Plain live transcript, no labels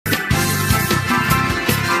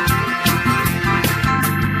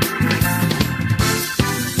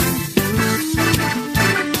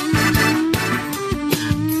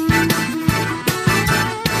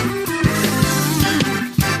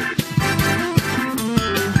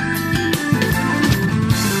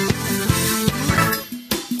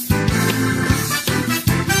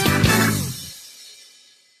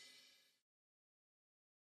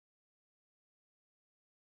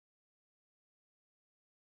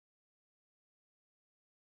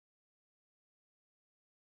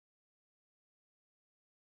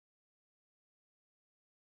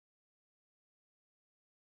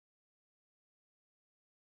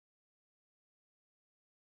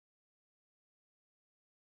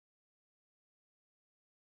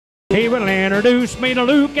He will introduce me to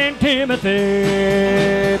Luke and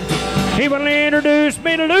Timothy. He will introduce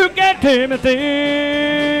me to Luke and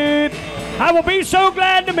Timothy. I will be so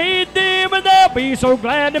glad to meet them, and they'll be so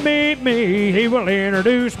glad to meet me. He will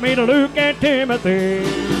introduce me to Luke and Timothy.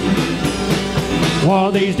 One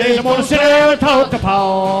of these days I'm gonna sit down and talk to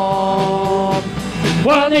Paul.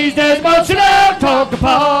 One of these days I'm gonna sit down and talk to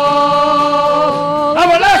Paul. I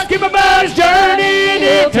will ask him about his journey, and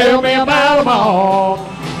he'll tell me about them all.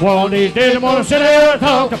 One of these days I'm gonna sit down and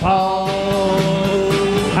talk to Paul.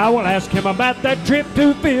 I will ask him about that trip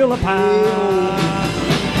to Philippi.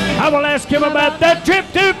 I will ask him about that trip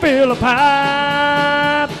to Philippi.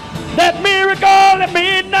 That miracle at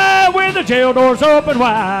midnight when the jail doors open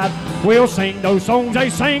wide. We'll sing those songs they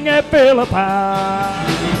sing at Philippi.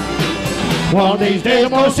 One of these days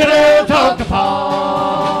I'm gonna sit down and talk to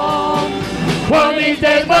Paul. One of these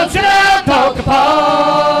days I'm gonna sit down and talk to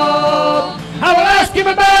Paul. I will ask him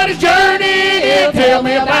about his journey, he'll tell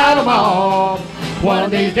me about them all. One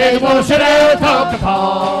of these days I'm gonna sit down and talk to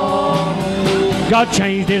Paul. God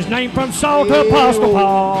changed his name from Saul to Apostle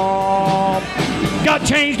Paul. God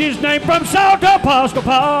changed his name from Saul to Apostle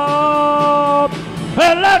Paul.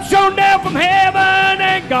 A light shone down from heaven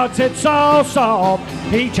and God said, Saul, Saul.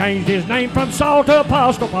 He changed his name from Saul to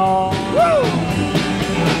Apostle Paul. Woo!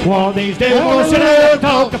 One of these days I'm gonna sit down and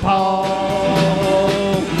talk to Paul.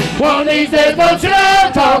 One of these days I'm gonna sit down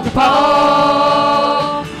and talk to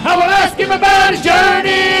Paul. I will ask him about his journey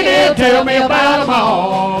and he'll tell me about them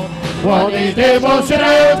all. One of these days I'm gonna sit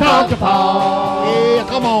down and talk to Paul. Yeah,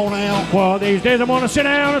 come on now. One of these days I'm gonna sit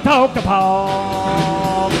down and talk to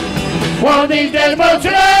Paul. One of these days I'm gonna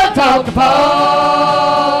sit down and talk to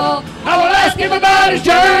Paul. I will ask him about his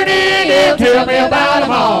journey and he'll tell me about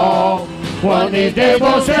them all. One of these days I'm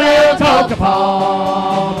gonna sit down and talk to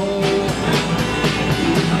Paul.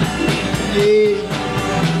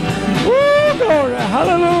 Yeah. Woo, glory,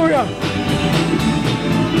 hallelujah.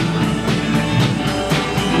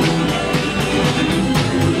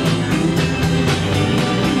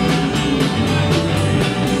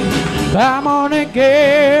 Come on and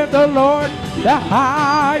give the Lord the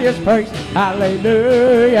highest praise.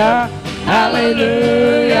 Hallelujah,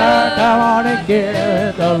 hallelujah. Come on and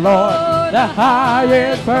give the Lord the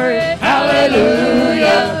highest praise.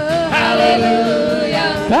 Hallelujah,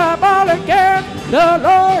 hallelujah. Come on and give the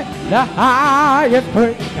Lord the highest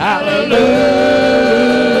praise. Hallelujah.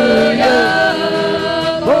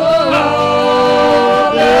 For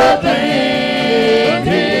all the things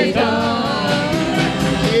he's done.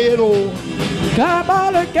 Come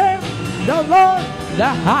on and give the Lord the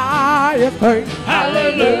highest praise.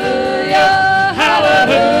 Hallelujah,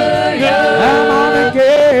 hallelujah. Come on and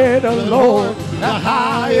give the Lord the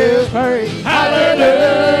highest praise.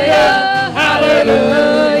 Hallelujah,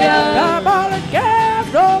 hallelujah. Come on and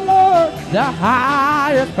give the Lord the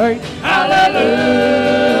highest praise. Hallelujah.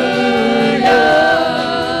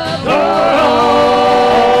 For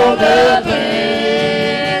all the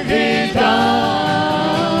things he's done.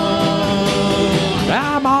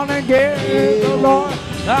 Come on and give the Lord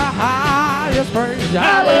the highest praise.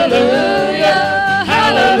 Hallelujah,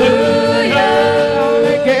 hallelujah. Come on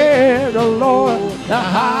and give the Lord the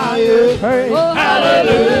highest praise.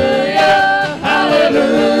 Hallelujah,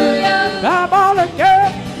 hallelujah. Come on and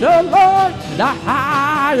give the Lord the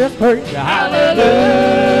highest praise. Hallelujah.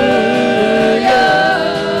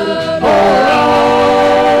 For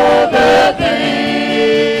all the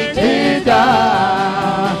things he's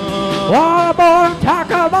done. One more time,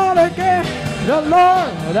 come on and give the Lord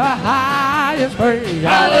the highest praise.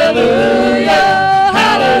 Hallelujah,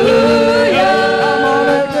 hallelujah. Come on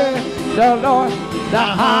and give the Lord the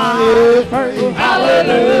highest praise.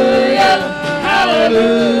 Hallelujah,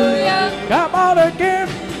 hallelujah. Come on and give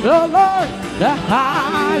the Lord the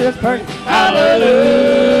highest praise. Hallelujah.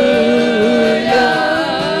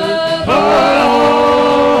 For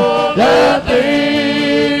all the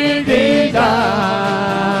things he's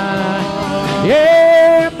done.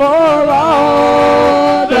 Yeah, for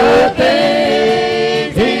all the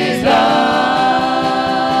things he's done.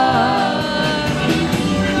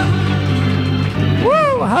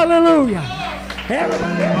 Woo, hallelujah.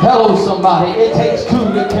 Everybody. Hello, somebody. It takes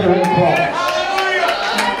two to carry a cross.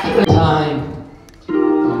 Time.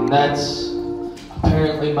 That's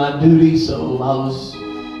apparently my duty, so I was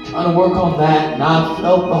trying to work on that, and I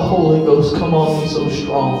felt the Holy Ghost come on me so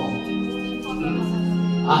strong.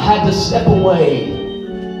 I had to step away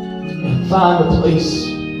and find a place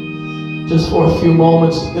just for a few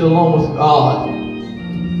moments to get alone with God.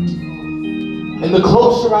 And the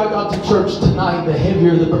closer I got to church tonight, the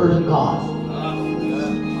heavier the burden got.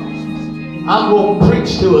 I'm going to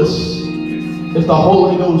preach to us if the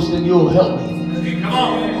Holy Ghost in you will help me. Come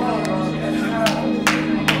on.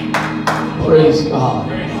 Praise God.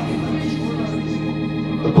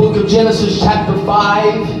 The book of Genesis chapter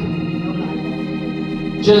 5.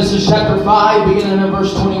 Genesis chapter 5 beginning in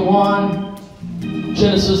verse 21.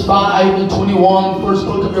 Genesis 5 and 21, first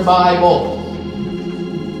book of your Bible.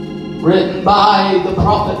 Written by the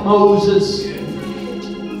prophet Moses.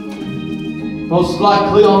 Most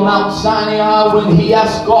likely on Mount Sinai when he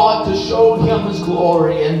asked God to show him his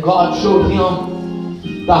glory. And God showed him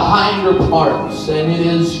the hinder parts. And it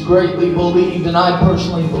is greatly believed, and I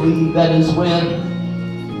personally believe, that is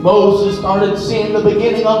when Moses started seeing the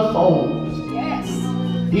beginning unfold. Yes.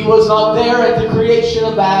 He was not there at the creation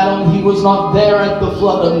of Adam. He was not there at the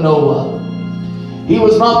flood of Noah. He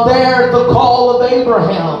was not there at the call of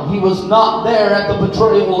Abraham. He was not there at the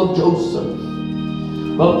betrayal of Joseph.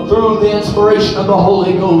 But through the inspiration of the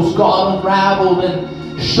Holy Ghost, God unraveled and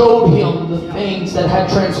showed him the things that had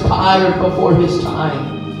transpired before his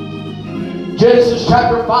time. Genesis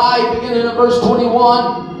chapter 5, beginning in verse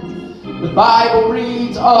 21, the Bible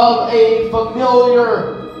reads of a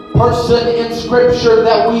familiar person in Scripture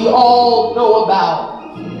that we all know about.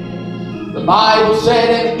 The Bible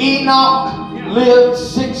said, and Enoch lived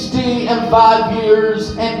 65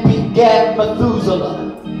 years and begat Methuselah.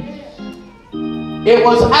 It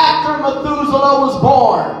was after Methuselah was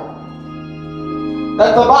born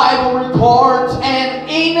that the Bible records, and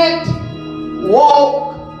Enoch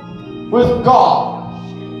walked with God.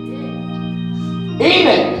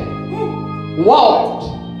 Enoch walked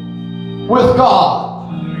with God.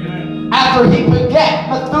 After he begat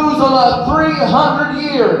Methuselah 300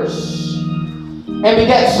 years and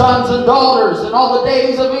begat sons and daughters, and all the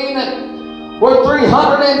days of Enoch were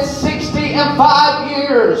 365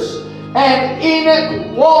 years, and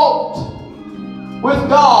Enoch walked with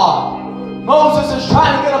God. Moses is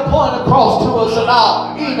trying to get a point across to us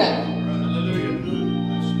about Enoch.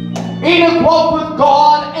 Enoch walked with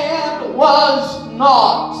God and was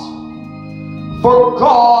not, for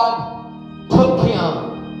God took him.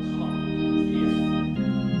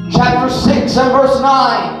 Chapter 6 and verse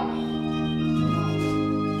 9.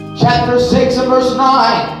 Chapter 6 and verse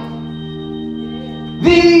 9.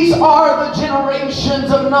 These are the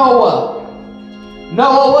generations of Noah.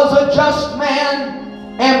 Noah was a just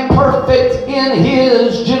man and perfect in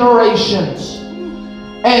his generations.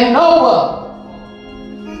 And Noah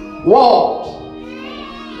walked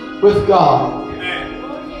with God.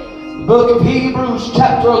 The book of Hebrews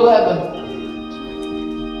chapter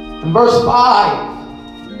 11 and verse 5.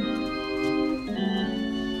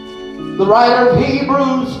 The writer of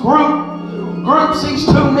Hebrews groups these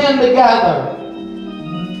two men together.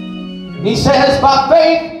 And he says, by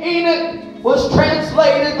faith Enoch was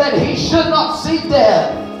translated that he should not see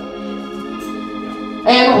death,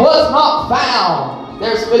 and was not found.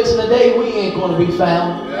 There's fixing a day we ain't going to be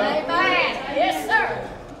found. Amen. Yes, sir.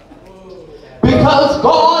 Because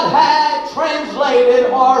God had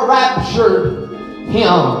translated or raptured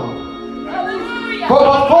him. Hallelujah. For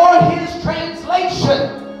before his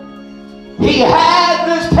translation, he had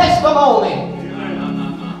this testimony.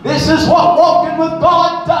 This is what walking with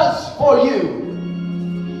God does for you.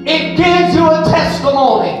 It gives you a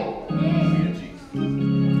testimony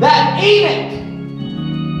that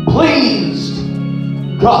Enoch pleased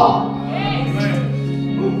God.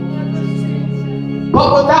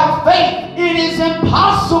 But without faith, it is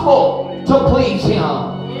impossible to please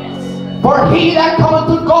him. For he that cometh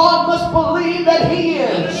to God must believe that he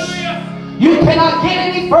is. You cannot get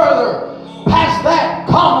any further past that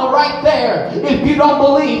comma right there if you don't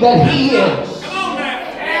believe that he is.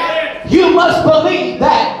 You must believe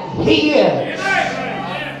that he is.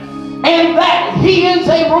 And that he is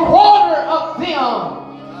a rewarder of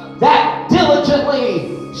them that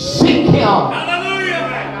diligently seek him.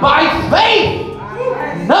 By faith,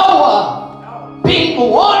 Noah, being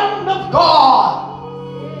warned of God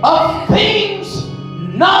of things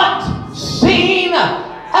not seen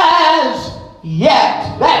as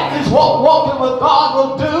yet. That is what walking with God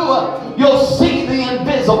will do. You'll see the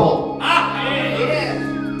invisible.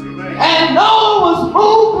 And Noah was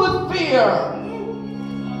moved with fear,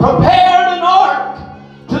 prepared an ark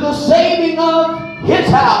to the saving of his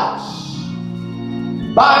house,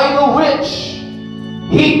 by the which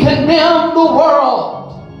he condemned the world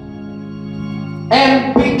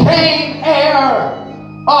and became heir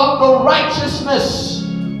of the righteousness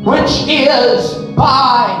which is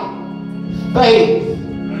by faith.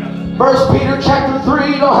 1 Peter chapter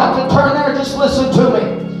 3, you don't have to turn there, just listen to me.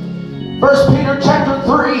 1 Peter chapter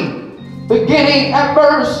 3, beginning at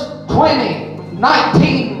verse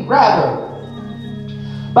 19 rather.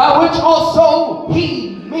 By which also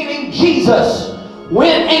he, meaning Jesus,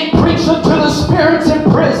 went and preached unto the spirits in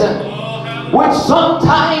prison, which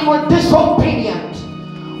sometime were disobedient,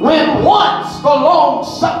 when once the long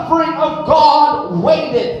suffering of God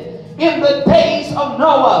waited in the days of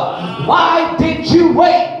Noah. Why did you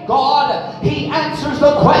wait, God? He answers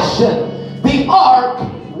the question. The ark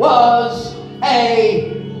was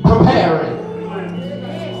a preparing.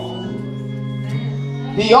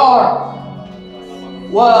 The ark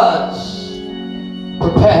was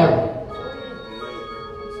preparing.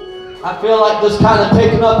 I feel like this kind of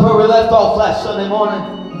picking up where we left off last Sunday morning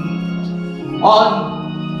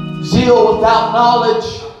on zeal without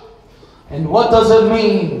knowledge. And what does it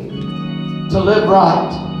mean to live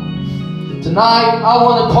right? Tonight I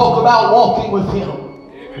want to talk about walking with Him.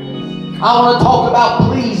 I want to talk about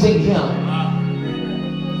pleasing Him.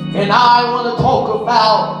 And I want to talk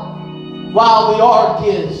about while the ark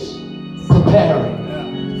is preparing.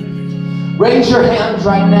 Raise your hands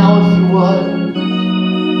right now if you would.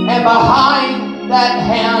 And behind that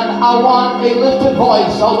hand, I want a lifted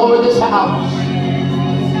voice all over this house.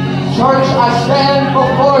 Church, I stand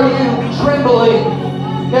before you trembling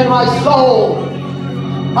in my soul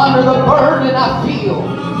under the burden I feel.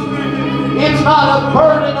 It's not a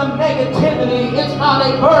burden of negativity. It's not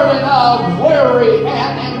a burden of worry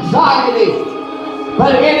and anxiety.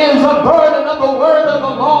 But it is a burden of the word of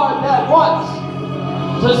the Lord that wants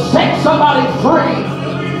to set somebody free.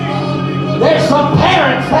 There's some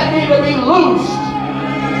parents that need to be loosed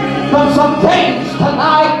from some things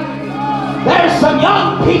tonight. There's some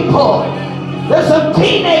young people. There's some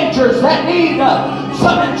teenagers that need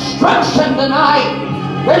some instruction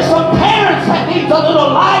tonight. There's some parents that need a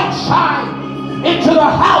little light shine into the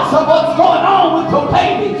house of what's going on with your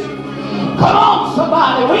babies. Come on,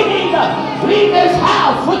 somebody. We need to leave this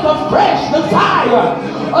house with a fresh desire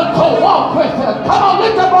to walk with Him. Come on,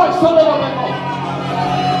 lift your voice a little bit more.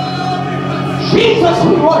 Jesus,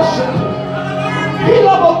 we worship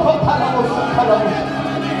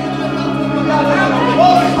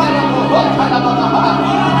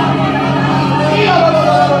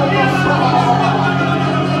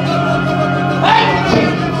You.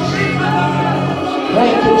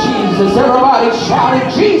 Thank you, Jesus. Everybody shout in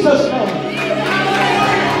Jesus' name.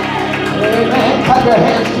 Amen. Clap your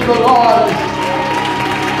hands to the Lord.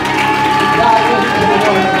 Dive into the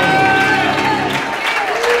Word.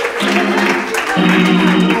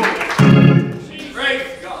 Praise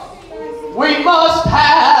God. We must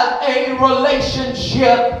have a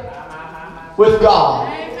relationship with God.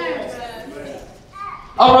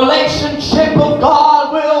 A relationship with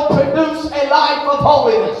God will produce a life of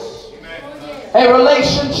holiness. A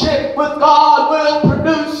relationship with God will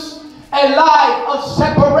produce a life of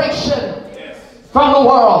separation from the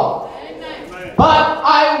world. But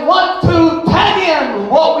I want to tag in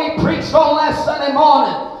what we preached on last Sunday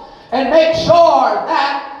morning and make sure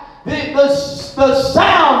that the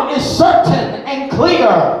sound is certain and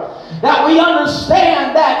clear. That we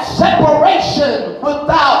understand that separation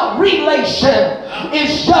without relation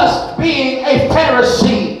is just being a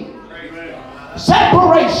Pharisee.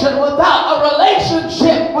 Separation without a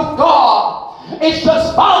relationship with God is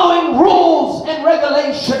just following rules and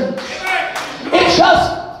regulations. It's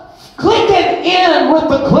just clicking in with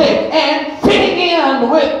the clique and fitting in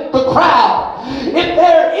with the crowd. If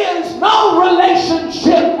there is no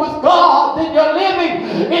relationship with God, then you're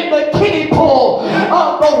living in the kiddie pool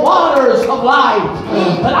of the waters of life.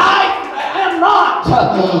 But I am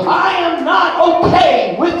not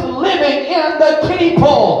okay with living in the kiddie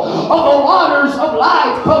pool of the waters of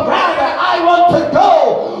life, but rather I want to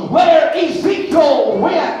go where Ezekiel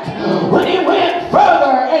went when he went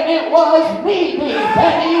further and it was knee deep,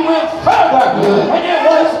 and he went further and it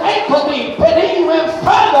was ankle deep, and he went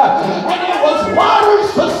further and it was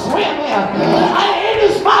waters to swim in. And it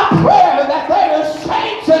is my prayer that there is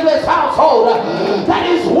saints in this household that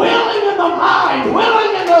is willing in the mind,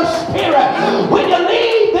 willing in the spirit, when you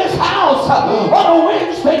leave this house on a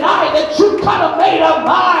Wednesday night, that you kind of made up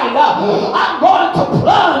mind, I'm going to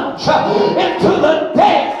plunge into the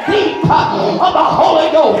deep of the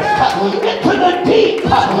Holy Ghost, into the deep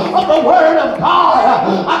of the Word of God.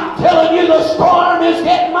 I'm telling you, the storm is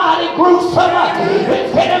getting mighty gruesome.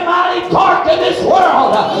 It's getting mighty dark in this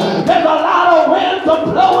world. There's a lot of winds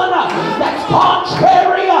blowing that's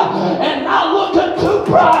contrary and not looking too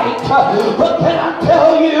bright. But can I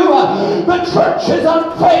tell you, the church is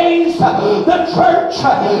unfazed. The church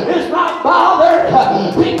is not bothered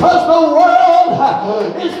because the world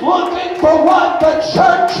is looking for what the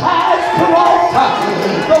church has to offer.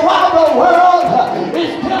 But while the world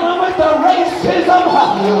is dealing with the racism,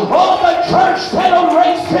 the church settled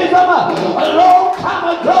racism a long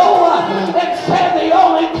time ago and said the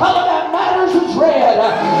only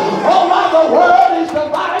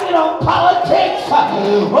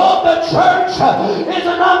the church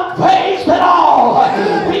isn't unfazed at all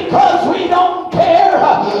because we don't care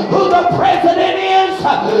who the president is,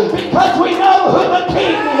 because we know who the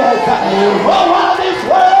king is. Well, while this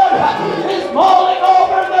world is mulling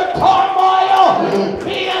over the turmoil,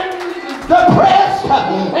 being depressed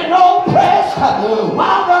and oppressed,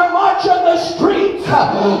 while they're marching the streets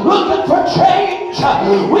looking for change,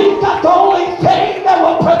 we've got the only thing that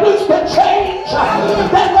will produce the change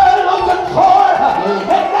that they're looking for, and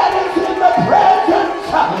that is in the presence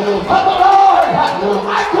of the Lord.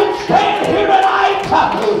 I could stand here tonight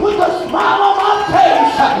with a smile on my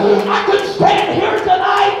face. I could stand here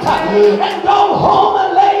tonight and go home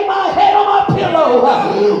and lay my head on my pillow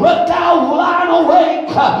without lying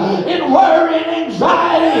awake in worry and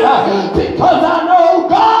anxiety, because I know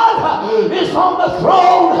God is on the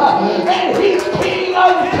throne and He's King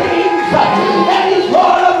of kings and He's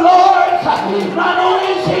Lord of lords. Not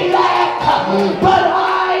only is He that, but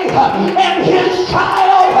I am His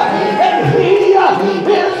child, and He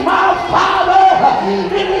is my Father.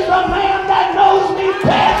 It is the man that knows me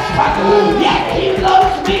best, yet He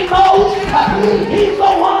loves me most. He's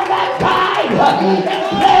the one that died and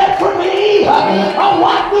bled for me.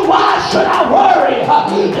 Why should I worry?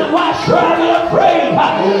 And why should I be afraid?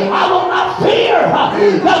 I will not fear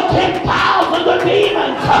the 10,000 of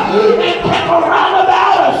demons encamped around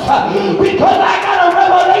about us, because I got a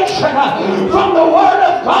revelation from the Word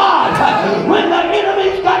of God. When the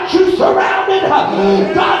enemy's got you surrounded,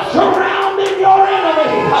 God's surrounding your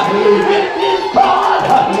enemy. It is God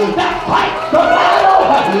that fights the battle.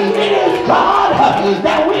 It is God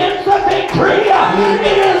that wins the victory.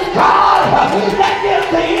 It is God that gives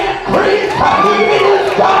the increase. It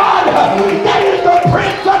is God that is the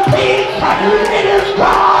Prince of Peace. It is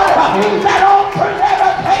God that offers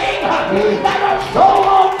everything that our soul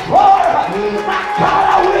longs for. My God,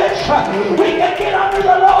 I wish we could get under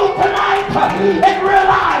the load tonight and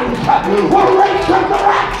realize we're racing the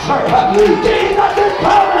rapture. Jesus is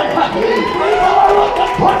coming. People are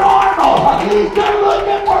looking for normal. They're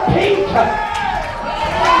looking for peace.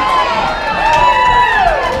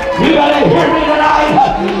 You gotta hear me tonight.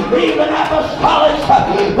 Even apostolics,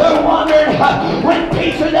 they're wondering when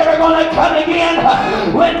peace is ever going to come again,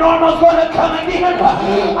 when normal's going to come again.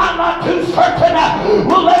 I'm not too certain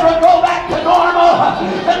we'll ever go back to normal.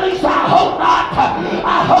 At least I hope not.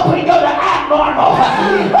 I hope we go to abnormal.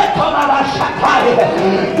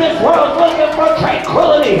 This world's looking for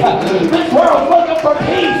tranquility. This world's looking for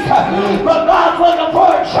peace. But God's looking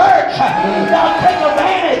for a church that'll take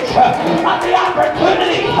advantage of the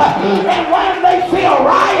opportunity. And when they see a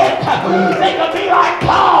riot, they can be like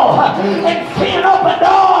Paul and see an open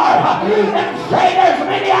door and say there's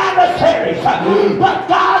many adversaries. But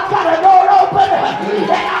God's got a door open,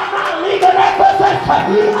 and I'm not leaving Ephesus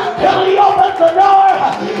until He opens the door,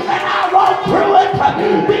 and I walk through it,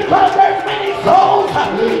 because there's many souls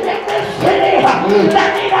in this city that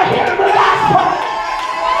need to hear the gospel.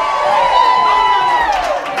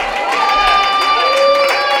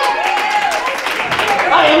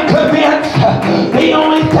 I am convinced the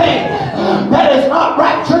only thing that has not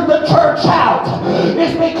raptured the church out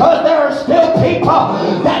is because there are still people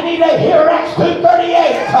that need to hear Acts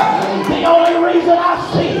 2:38. The only reason I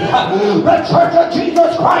see the Church of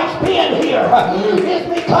Jesus Christ being here is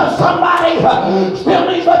because somebody still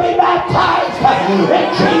needs to be baptized in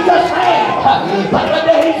Jesus' name. But the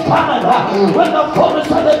day is coming when the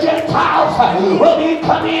fullness of the Gentiles will be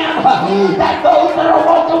come in, that those that are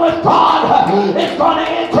walking with God is going to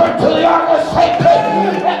enter into the ark of safety,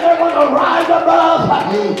 and they're going to rise above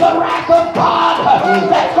the wrath of God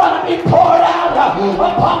that's going to be poured out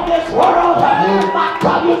upon this world. My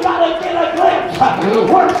God, you've got to get a glimpse.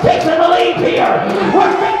 We're fixing to leave here.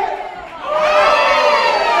 We're fixing.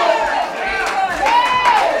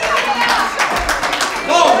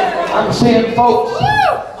 I'm seeing folks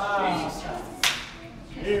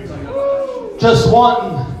just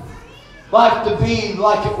wanting life to be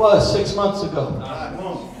like it was 6 months ago.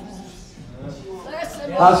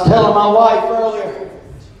 I was telling my wife earlier,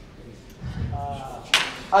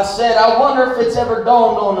 I said, I wonder if it's ever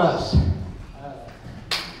dawned on us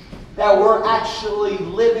that we're actually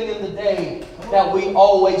living in the day that we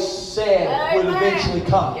always said would eventually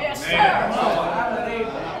come. Yes, sir.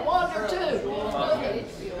 I wonder too.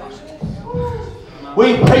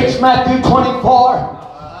 We preached Matthew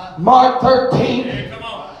 24, Mark 13,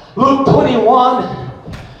 Luke 21,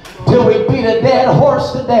 till we beat a dead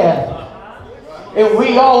horse to death. And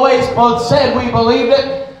we always both said we believed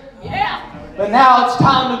it. Yeah. But now it's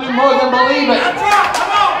time to do more than believe it.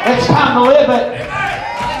 It's time to live it.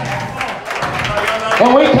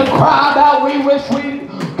 And we can cry about we wish we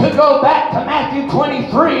to go back to Matthew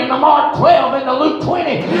 23 and to Mark 12 and to Luke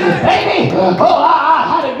 20. Baby, I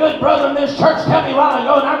had a good brother in this church tell me a while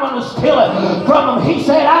ago, and I'm going to steal it from him. He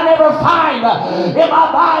said, I never find in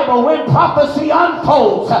my Bible when prophecy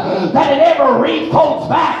unfolds that it ever refolds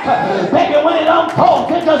back. Baby, when it unfolds,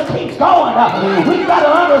 it just keeps going. We've got to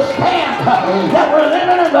understand that we're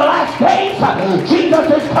living in the last days. Jesus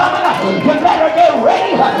is coming. You better get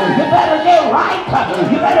ready. You better get right.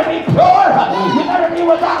 You better be pure. You better be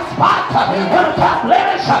without spot and without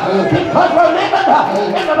blemish, because we're living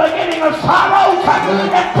in the beginning of sorrows,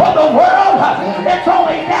 and for the world it's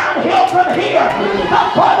only downhill from here. But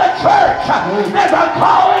for the church there's a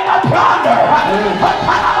calling up yonder.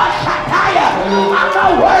 I'm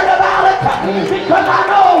not worried about it, because I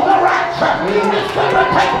know the rapture is going to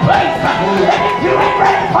take place. And if you ain't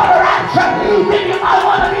ready for the rapture, then you might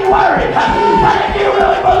want to be worried. But if you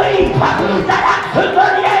really believe that Acts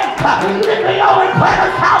 2:38 is the only plan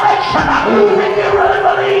of salvation, if you really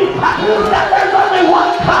believe that there's only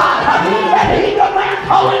one God and He demands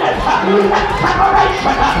holiness and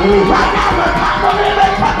separation, right now's the time to live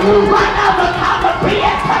it. Right now's the time to be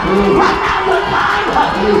it. Right now's the time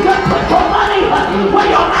to put your money where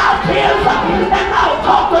your mouth is, and not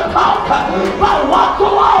talk the talk, but walk the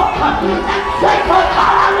walk, and say, for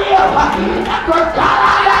God I live, and for God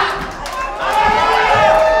I die.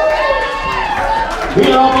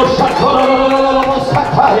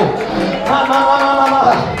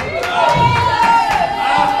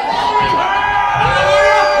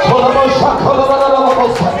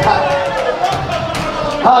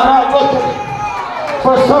 I'm not looking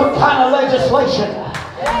for some kind of legislation.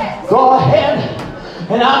 Go ahead,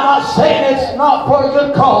 and I'm not saying it's not for a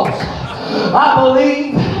good cause. I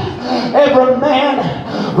believe every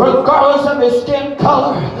man, regardless of his skin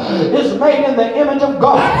color, is made in the image of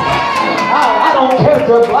God. I don't care if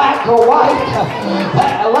they're black or white,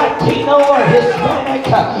 Latino or Hispanic,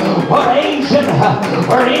 or Asian,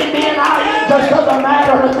 or Indian. It just doesn't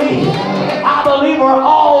matter to me. I believe we're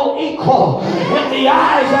all equal in the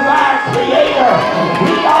eyes of our Creator.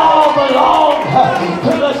 We all belong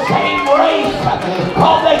to the same race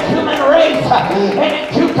called the human race. And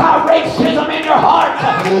if you've got racism in your heart,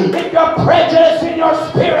 if you're prejudiced in your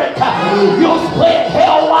spirit, you'll split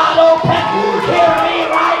hell wide open. Hear me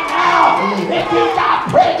right now. If you've got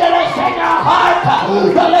prejudice in your heart,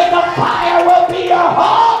 the lake of fire will be your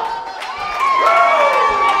home.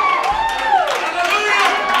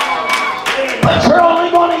 But you're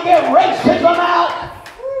only going to get racism out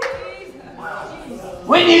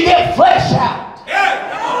when you get flesh out.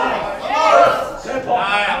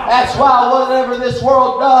 That's why whatever this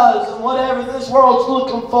world does and whatever this world's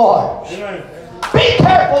looking for, be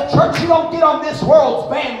careful, church, you don't get on this world's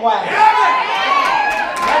bandwagon.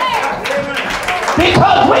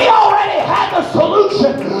 Because we already had the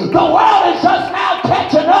solution. The world is just now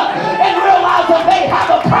catching up and realizing they have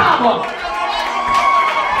a problem.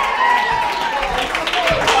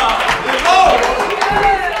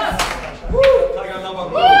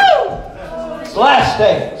 It's last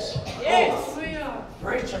days.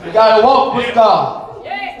 We got to walk with God.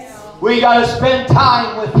 We got to spend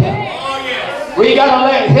time with Him. We got to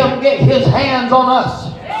let Him get His hands on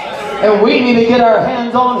us. And we need to get our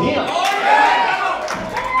hands on Him.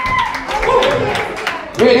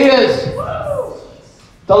 It is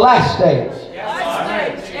the last days.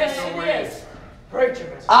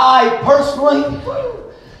 I personally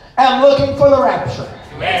am looking for the rapture.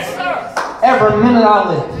 Every minute I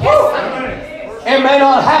live. It may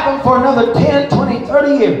not happen for another 10, 20,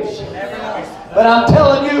 30 years. But I'm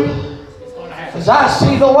telling you, as I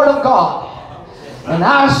see the Word of God, and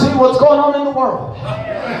I see what's going on in the world,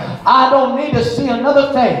 I don't need to see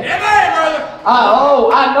another thing.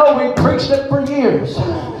 I know we preached it for years.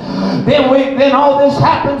 Then all this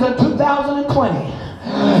happens in 2020.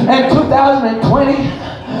 And 2020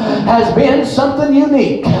 has been something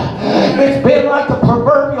unique. It's been like the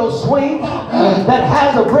proverbial swing that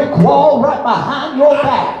has a brick wall right behind your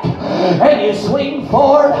back. And you swing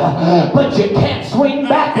forward, but you can't swing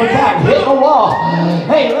back without hitting a wall.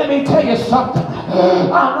 Hey, let me tell you something.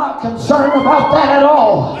 I'm not concerned about that at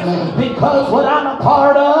all, because what I'm a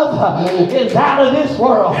part of is out of this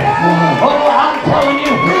world. Oh, I'm telling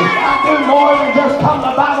you, I do more than just come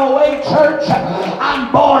to Bible Way Church.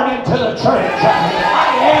 I'm born into the church.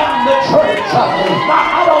 I am the church.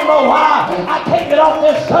 I don't know why I can't get off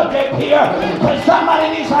this subject here, because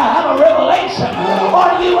somebody needs to have a revelation.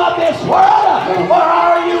 Are you of this world, or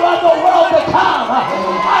are you of the world to come?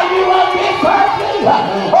 Are you of this earthly,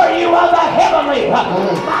 or are you of the heavenly?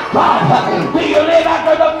 My God, do you live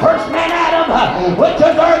after the first man Adam, which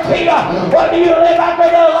is earthly, or do you live after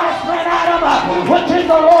the last man Adam, which is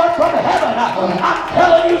the Lord I'm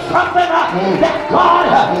telling you something, that God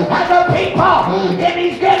has a people, and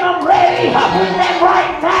He's getting them ready. And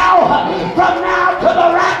right now, from now to the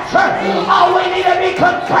rapture, all we need to be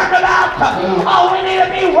concerned about, all we need to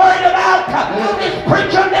be worried about is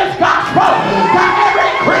preaching this gospel to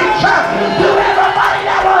every creature, to everybody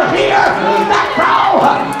that will hear. That's all.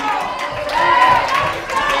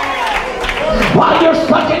 While you're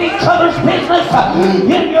stuck in each other's business,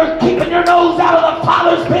 and you're keeping your nose out of the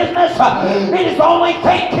Father's business, it is the only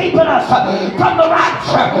thing keeping us from the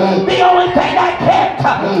rapture. The only thing that kept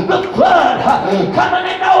the flood coming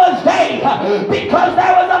in Noah's day, because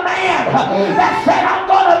there was a man that said, I'm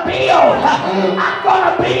going to build.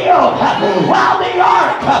 While the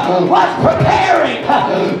ark was preparing,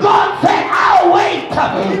 God said, I'll wait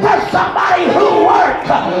for somebody who worked.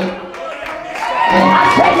 I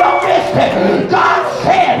said, you missed it. God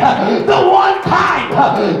said, the one time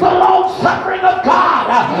the long suffering of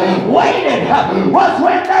God waited was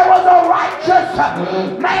when there was a righteous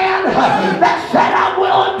man that said, I'm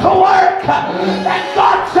willing to work. And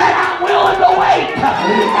God said, I'm willing to wait.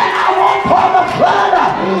 And I won't pour the flood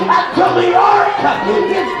until the ark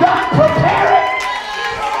is done preparing.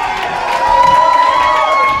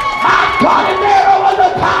 My God, and there was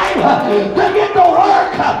a time to get to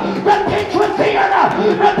work. The pitch was in,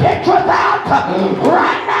 the pitch was out.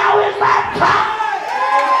 Right now is that time.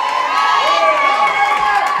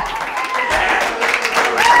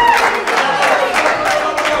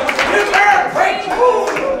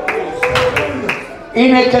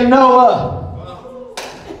 Enoch and Noah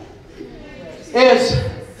is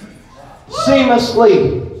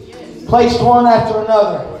seamlessly placed one after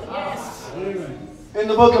another in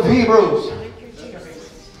the book of Hebrews.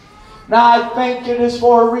 Now I think it is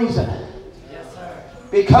for a reason.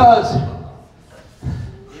 Because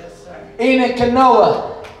Enoch and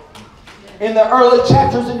Noah in the early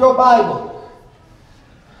chapters of your Bible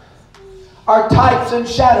are types and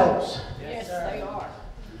shadows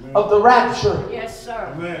of the rapture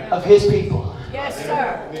of His people. Yes,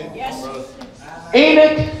 sir. Yes.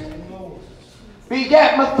 Enoch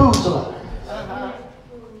begat Methuselah.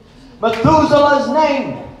 Methuselah's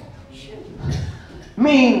name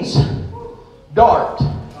means dart.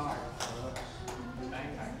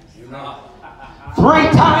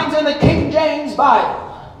 3 times in the King James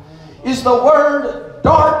Bible is the word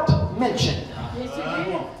dart mentioned.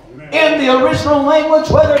 In the original language,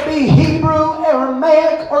 whether it be Hebrew,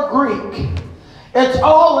 Aramaic, or Greek, it's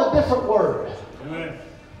all a different word.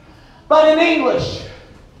 But in English,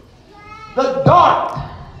 the dart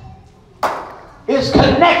is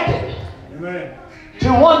connected to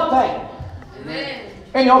one thing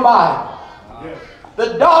in your Bible.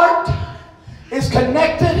 The dart is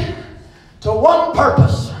connected to one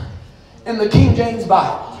purpose in the King James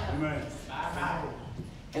Bible.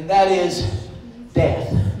 And that is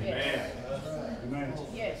death.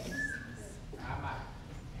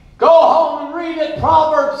 Go home and read it,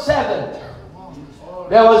 Proverbs 7.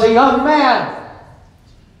 There was a young man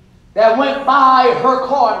that went by her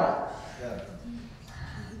corner,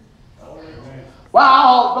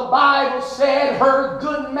 while the Bible said her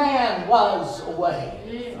good man was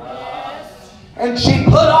away. And she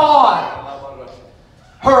put on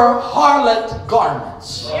her harlot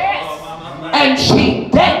garments. And she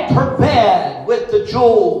decked her bed with the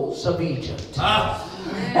jewels of Egypt.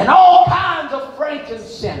 And all kinds of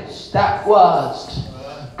frankincense that was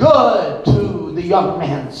good to the young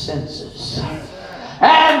man's senses.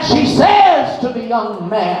 And she says to the young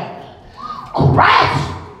man,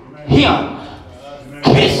 grasps him,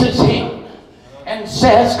 kisses him, and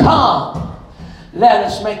says, come, let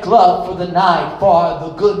us make love for the night, for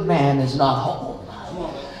the good man is not home.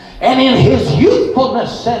 And in his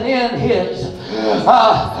youthfulness and in his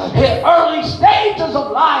early stages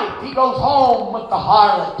of life, he goes home with the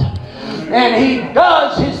harlot. And he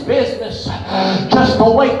does his business just to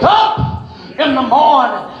wake up in the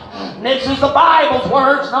morning. And this is the Bible's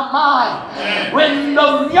words, not mine. When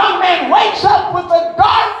the young man wakes up with a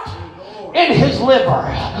dart in his liver,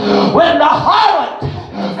 when the harlot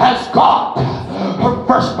has got her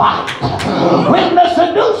first bite, when the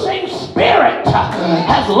seducing spirit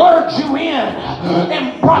has lured you in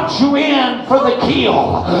and brought you in for the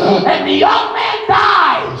kill, and the young man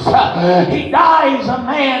dies. He dies a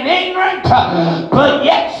man ignorant, but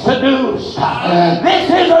yet seduced. This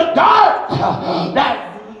is a dart that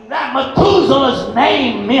Methuselah's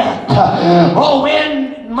name meant.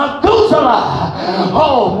 When Methuselah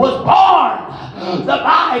was born, the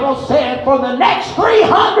Bible said for the next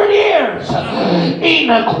 300 years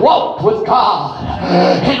Enoch walked with God.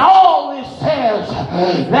 And all this says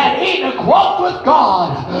that Enoch walked with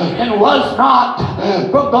God and was not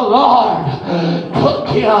from the Lord took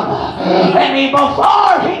him. And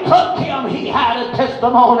before he took him, he had a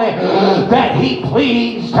testimony that he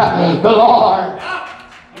pleased the Lord.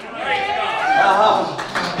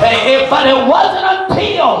 But it wasn't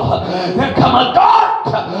until there come a dart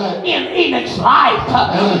in Enoch's life,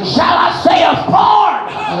 shall I say a thorn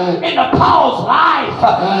into Paul's life,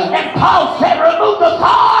 and Paul said, remove the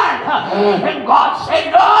thorn, and God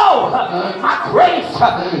said, no, my grace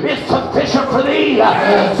is sufficient for thee.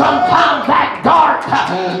 Sometimes that dart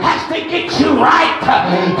has to get you right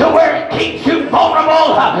to where it keeps you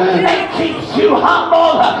vulnerable and keeps you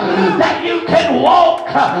humble, that you can walk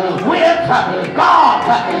with God.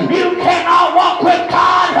 You cannot walk with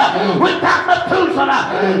God without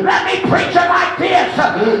Methuselah. Let me preach it like this.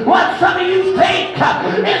 What some of you think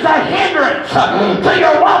is a hindrance to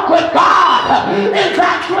your walk with God is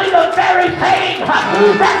actually the very thing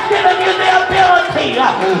that's given you the ability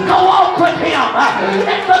to walk with Him.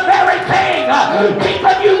 It's the very thing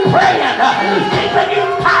keeping you praying, keeping you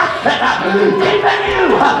fasting, keeping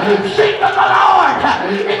you seeking the Lord.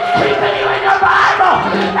 It's keeping you in your Bible,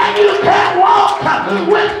 and you can't walk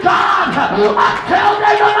with God until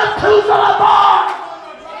there's a Methuselah born.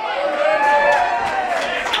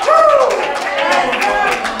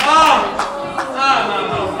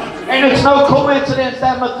 And it's no coincidence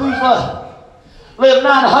that Methuselah lived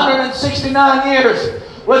 969 years,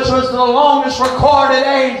 which was the longest recorded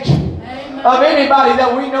age of anybody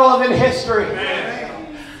that we know of in history.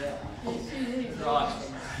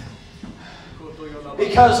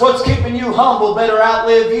 Because what's keeping you humble better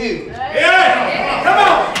outlive you. Yeah! Come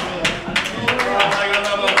on!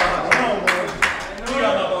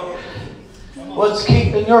 What's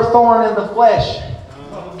keeping your thorn in the flesh,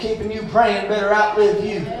 keeping you praying, better outlive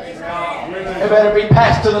you. It better be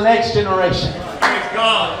passed to the next generation.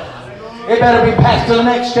 It better be passed to the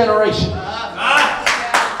next generation.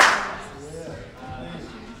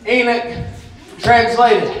 Enoch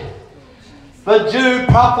translated, but Jude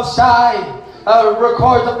prophesied,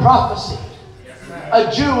 records a prophecy,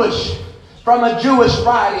 from a Jewish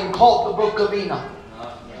writing called the Book of Enoch,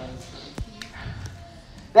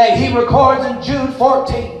 that he records in Jude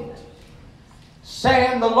 14,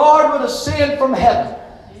 saying the Lord would ascend from heaven.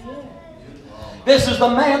 This is the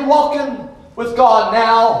man walking with God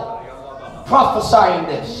now, prophesying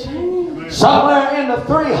this. Somewhere in the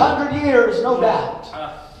 300 years, no doubt.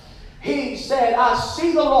 He said, I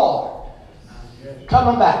see the Lord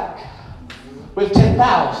coming back with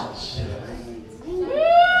 10,000s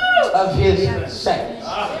of His saints.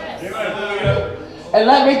 And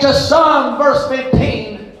let me just sum verse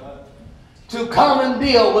 15 to come and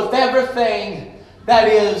deal with everything that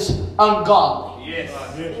is ungodly.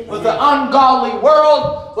 With the ungodly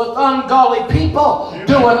world, with ungodly people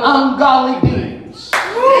doing ungodly deeds.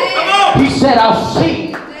 He said, I'll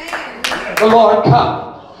see the Lord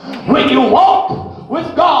come. When you walk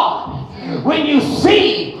with God, when you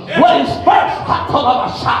see what is first,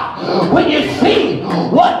 when you see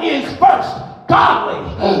what is first godly,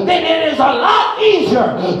 then it is a lot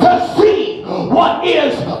easier to see what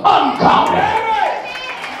is ungodly.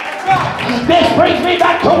 This brings me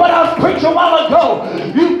back to what I was preaching a while ago.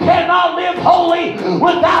 You cannot live holy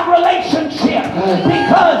without relationship,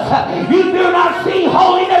 because you do not see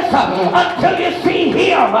holiness until you see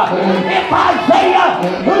Him. If Isaiah,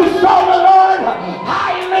 who saw the Lord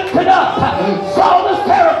high and lifted up, saw the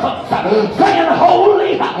seraphims saying,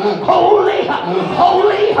 holy, holy,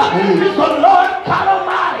 holy is the Lord God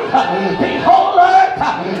Almighty. The whole earth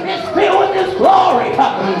is filled with His glory.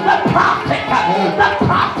 The prophet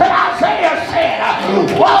Isaiah said,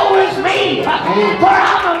 woe is me, for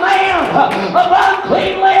I'm a man of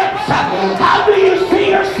unclean lips. How do you see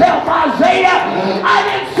yourself, Isaiah? I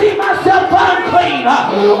didn't see myself unclean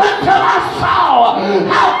until I saw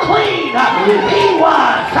how clean He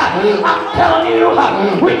was. I'm telling you,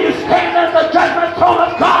 when you stand at the judgment throne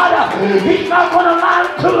of God, He's not going to line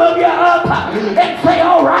two of you up and say,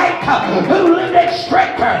 all right, who lived it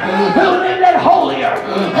stricter, who lived it holier,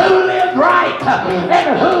 who lived right,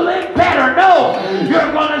 and who lived better. No,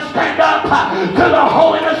 you're going to stand up to the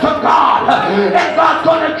holiness of God, and God's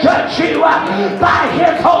going to judge you by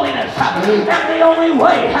His holiness. And the only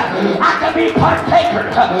way I can be partaker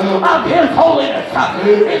of His holiness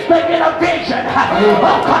is to get a vision.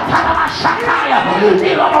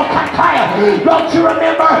 Don't you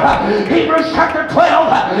remember Hebrews chapter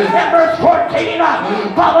 12 and verse 14?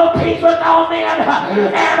 Follow peace with all men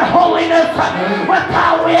and holiness,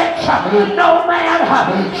 without which no man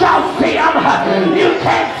shall see Him. You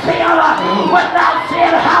can't see Him without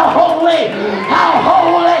seeing how holy, how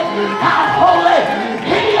holy, how holy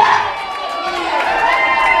He is.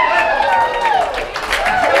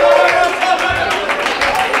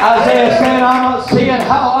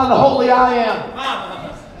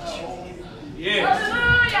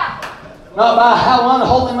 Not by how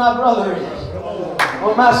unholy my brother is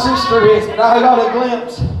or my sister is, but I got a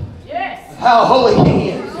glimpse of how holy He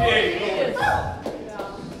is.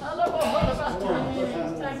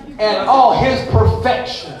 And all His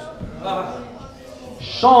perfection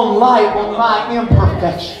shone light on my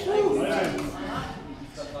imperfection.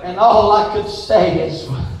 And all I could say is,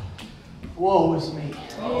 woe is me.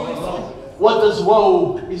 What does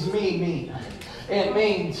woe is me mean? It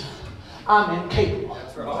means I'm incapable.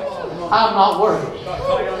 I'm not worthy.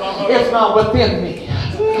 It's not within me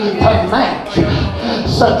to match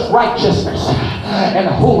such righteousness and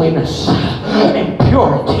holiness and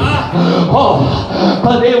purity. Oh,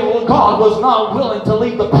 but God was not willing to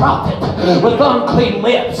leave the prophet with unclean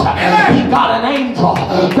lips. He got an angel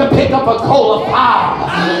to pick up a coal of fire,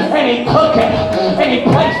 and He took it and He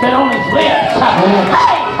placed it on his lips.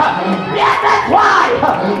 Hey! Yeah, that's why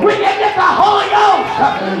when you get the Holy Ghost,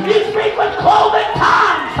 you speak with cloven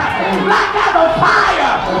tongues like as a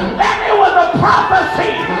fire. And it was a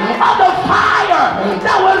prophecy of the fire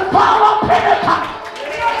that would fall on Pentecost.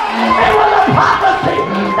 It was a prophecy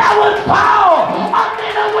that would fall on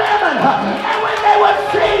men and women. And when they would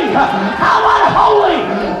see how unholy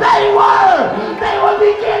they would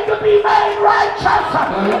begin to be made righteous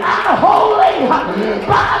and holy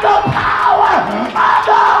by the power of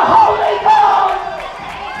the Holy Ghost.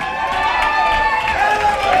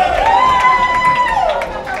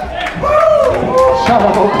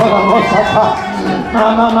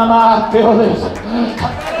 I feel this.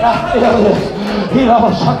 I feel this.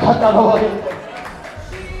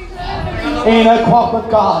 Enoch walked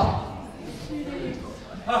with God.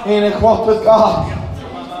 Enoch walked with God.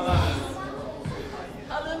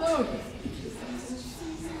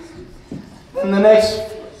 And the next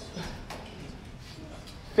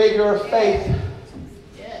figure of faith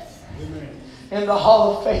in the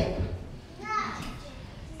hall of faith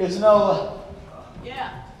is Noah,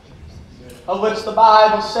 of which the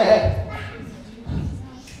Bible said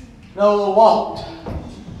Noah walked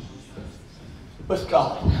with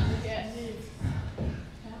God.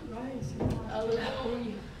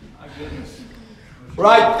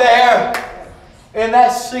 Right there in that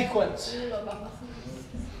sequence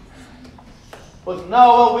with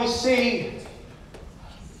Noah, we see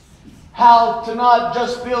how to not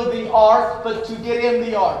just build the ark, but to get in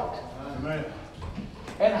the ark. Amen.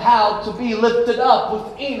 And how to be lifted up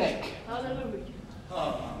with Enoch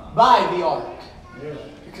by the ark. Yes.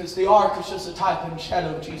 Because the ark is just a type and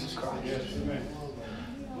shadow of Jesus Christ. Yes. Amen.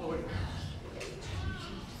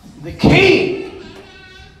 The key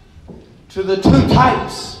to the two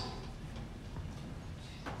types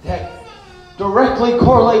that directly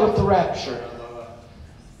correlate with the rapture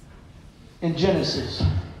in Genesis.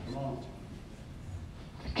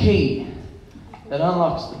 The key that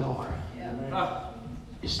unlocks the door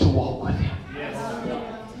is to walk with Him.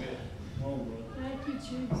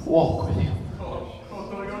 Walk with Him.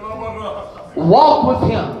 Walk with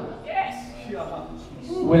Him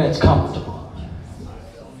when it's comfortable.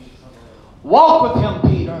 Walk with Him,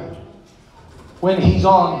 Peter, when He's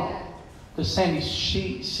on the sandy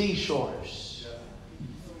seashores.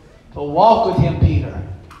 But walk with Him, Peter,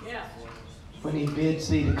 when He bids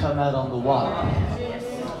thee to come out on the water.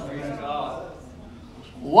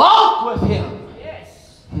 Walk with Him,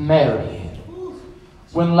 Mary,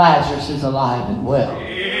 when Lazarus is alive and well.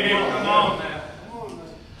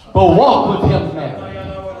 But walk with Him, Mary,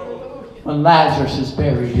 when Lazarus is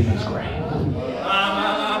buried in his grave.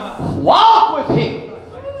 Walk with Him,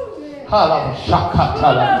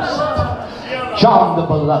 John the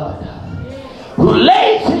Beloved, who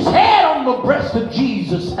lays his head on the breast of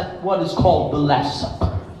Jesus at what is called the Last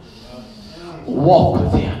Supper. Walk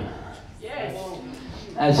with Him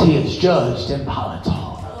as He is judged in Pilate's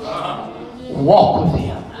hall. Walk with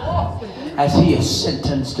Him as He is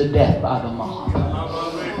sentenced to death by the mob.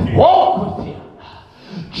 Walk with Him.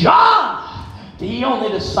 John, the only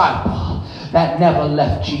disciple that never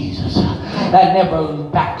left Jesus, that never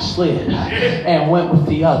backslid and went with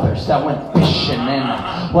the others, that went fishing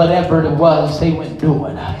and whatever it was they went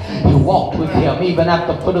doing. He walked with Him even at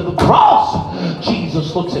the foot of the cross.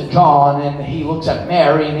 Jesus looks at John and He looks at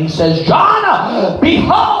Mary and He says, John,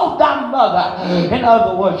 behold thy mother. In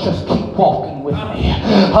other words, just keep walking with me.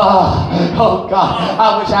 Oh God,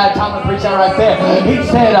 I wish I had time to preach that right there. He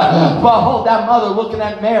said, behold thy mother, looking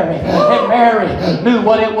at Mary. And Mary knew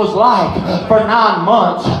what it was like for 9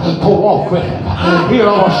 months to walk with Him.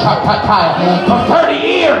 For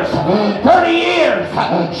 30 years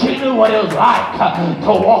she knew what it was like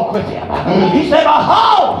to walk with him. He said,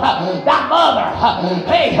 behold, thy mother.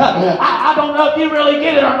 Hey, I don't know if you really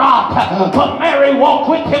get it or not, but Mary walked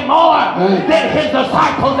with him more than his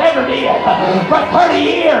disciples ever did for 30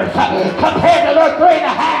 years compared to their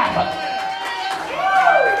 3.5.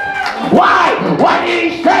 Why? Why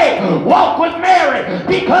did he say walk with Mary?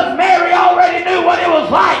 Because Mary already knew what it was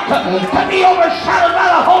like to be overshadowed by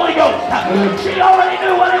the Holy Ghost. She already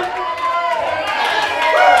knew what it was.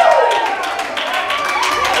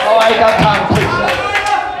 Oh, I ain't got time to preach that.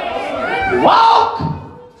 Walk,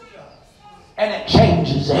 and it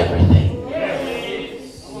changes everything.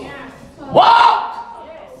 Walk,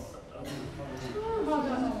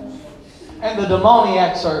 and the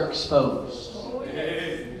demoniacs are exposed.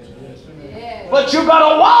 But you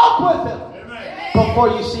gotta walk with him before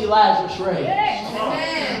you see Lazarus raised.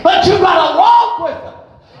 But you gotta walk with him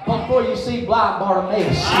before you see blind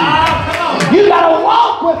Bartimaeus see. You gotta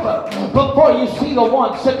walk with him before you see the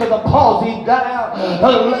one sick of the palsy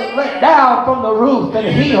let down from the roof and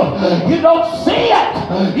healed. You don't see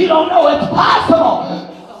it. You don't know it's possible.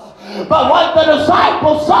 But what the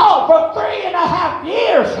disciples saw for 3.5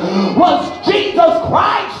 years was Jesus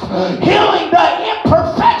Christ healing the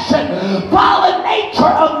imperfection, fallen nature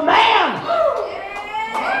of man.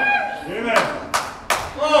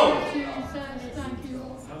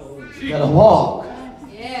 You gotta walk.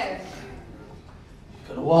 Yes. You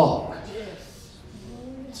gotta walk.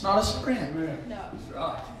 It's not a sprint. No.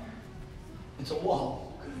 It's a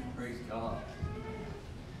walk. Praise God.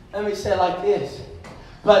 Let me say it like this.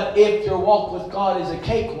 But if your walk with God is a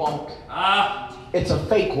cakewalk, it's a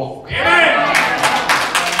fake walk. Amen.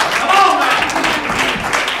 Come on, man.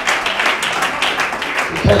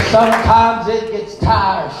 Because sometimes it gets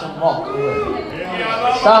tiresome walking with Him.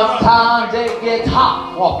 Sometimes it gets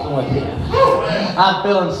hot walking with Him. I'm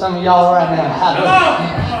feeling some of y'all right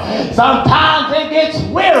now. Sometimes it gets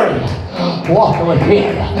weary walking with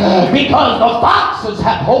Him. Because the foxes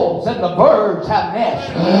have holes and the birds have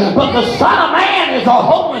nests. But the Son of Man is a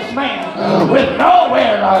homeless man with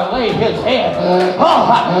nowhere to lay his head.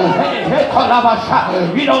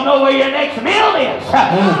 You don't know where your next meal is.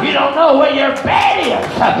 You don't know where your bed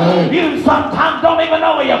is. You sometimes don't even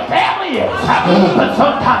know where your family is. But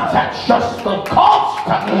sometimes that's just the cost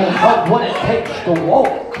of what it takes to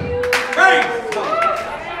walk.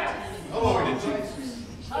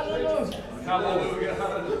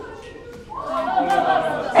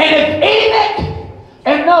 And if Enoch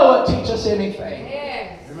and Noah teach us anything,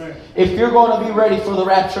 if you're going to be ready for the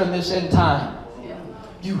rapture in this end time,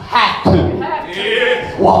 you have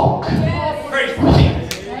to walk with Him.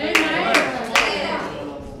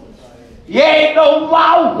 Yea, though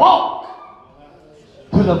I walk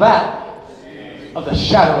through the valley of the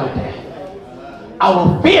shadow of death, I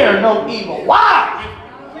will fear no evil. Why?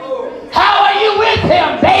 How are you with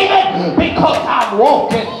Him, David? Because I'm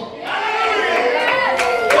walking.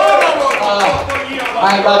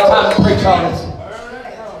 I ain't got time to preach on this.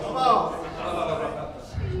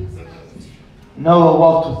 Noah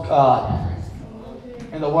walked with God.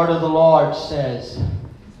 And the word of the Lord says,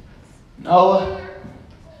 Noah,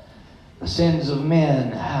 the sins of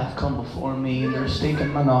men have come before me, and they're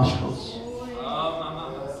stinking my nostrils.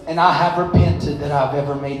 And I have repented that I've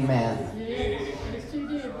ever made man.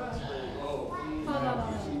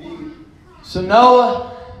 So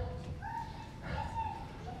Noah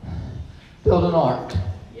built an ark.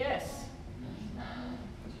 Yes.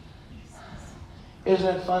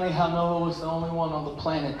 Isn't it funny how Noah was the only one on the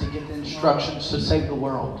planet to get the instructions to save the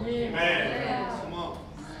world? Amen. Come on.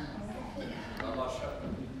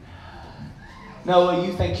 Noah,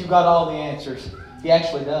 you think you got all the answers. He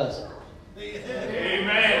actually does.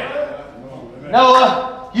 Amen.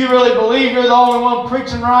 Noah, you really believe you're the only one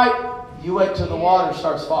preaching right? You wait till the water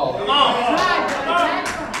starts falling. Come on.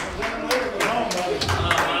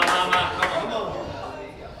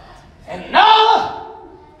 And Noah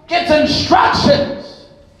gets instructions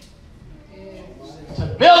to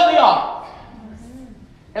build the ark.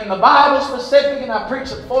 And the Bible specific, and I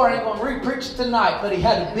preached it before, I ain't going to re-preach it tonight, but he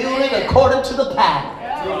had to build it according to the pattern.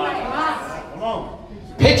 Come on.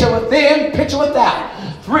 Picture within, picture without.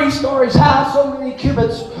 3 stories high, so many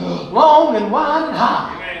cubits long and wide and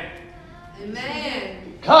high.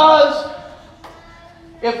 Amen. Because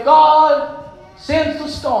if God sends the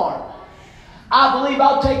storm, I believe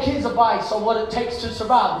I'll take His advice on what it takes to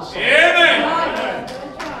survive the storm. Amen.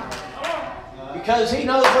 Because He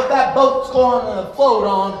knows what that boat's going to float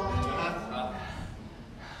on.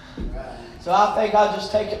 So I think I'll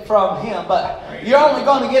just take it from Him. But you're only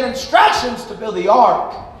going to get instructions to build the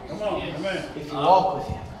ark if you walk with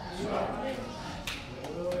Him.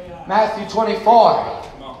 Matthew 24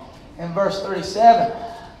 and verse 37.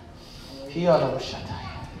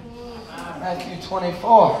 Matthew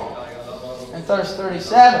 24 and verse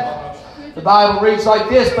 37. The Bible reads like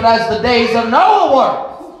this, but as the days of Noah were,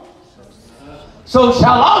 so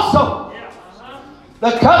shall also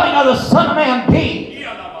the coming of the Son of Man be.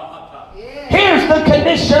 Here's the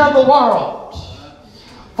condition of the world.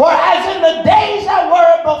 For as in the days that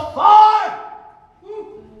were before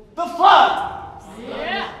the flood,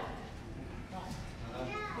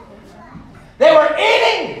 they were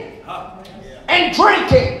eating and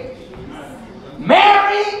drinking,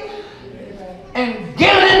 marrying and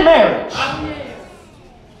giving in marriage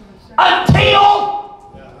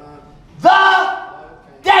until the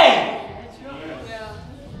day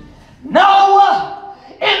Noah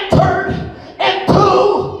entered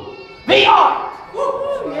into the ark.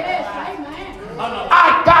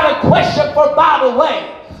 I got a question for by the way.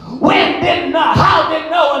 How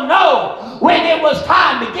did Noah know when it was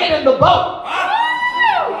time to get in the boat?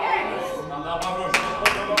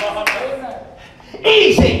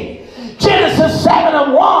 Easy. Genesis 7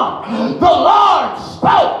 and 1. The Lord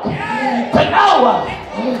spoke to Noah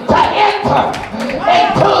to enter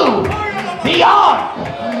into the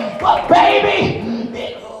ark. But baby,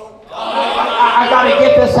 I got to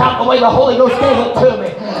get this out the way the Holy Ghost gave it to me.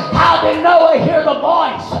 How did Noah hear the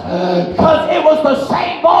voice? Because it was the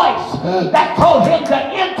same voice that told him to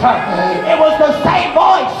enter. It was the same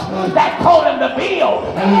voice that told him to build.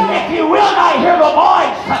 If you will not hear the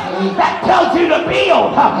voice that tells you to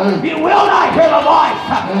build, you will not hear the voice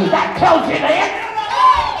that tells you to enter.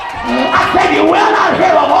 I said you will not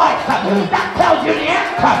hear a voice that tells you to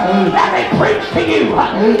enter. Let me preach to you.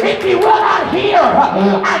 If you will not hear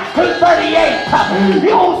Acts 2:38,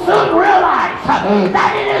 you'll soon realize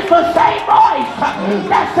that it is the same voice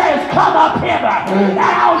that says, come up hither and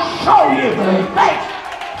I'll show you things.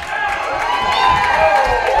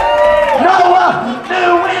 Noah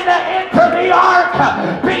knew when to enter the ark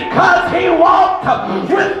because he walked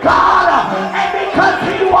with God, and because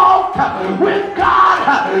he walked with God,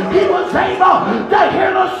 he was able to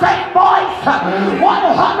hear the same voice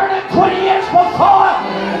 120 years before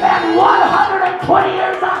and 120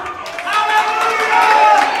 years after.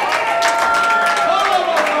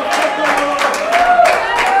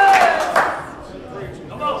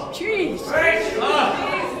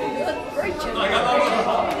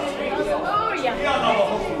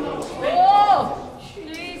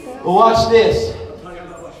 Well, watch this.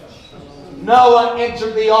 Noah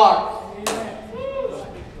entered the ark.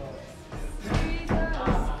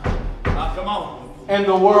 And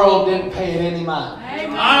the world didn't pay it any mind.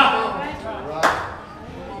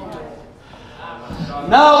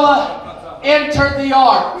 Noah entered the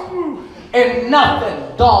ark and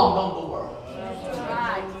nothing dawned on the world.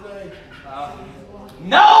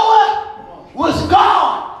 Noah was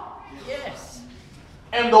gone.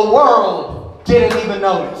 And the world didn't even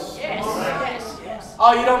notice.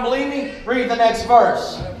 Oh, you don't believe me? Read the next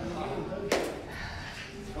verse.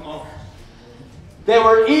 They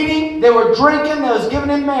were eating, they were drinking, they was given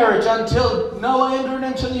in marriage until Noah entered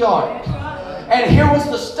into the ark. And here was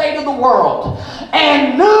the state of the world.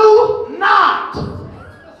 And knew not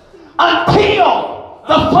until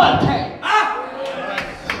the flood came.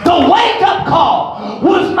 The wake-up call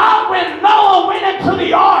was not when Noah went into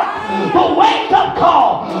the ark. The wake-up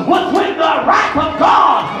call was when the wrath of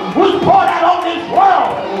God was poured out on this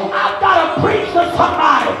world. I've got to preach to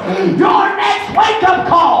somebody. Your next wake-up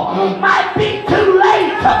call might be too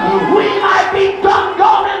late. We might be done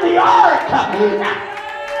gone in the ark.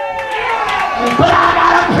 But I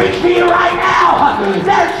gotta preach to you right now.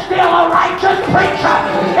 There's still a righteous preacher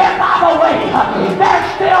in the way. There's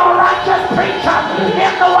still a righteous preacher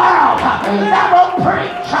in the world that will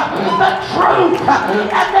preach the truth.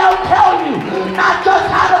 And they'll tell you not just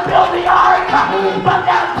how to build the ark, but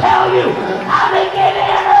they'll tell you how to get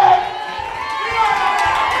in it.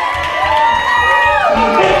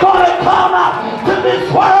 It's going to come to this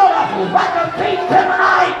world like a thief in the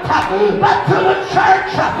night, but to the church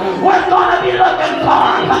we're going to be looking for.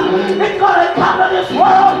 It's going to come to this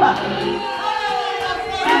world.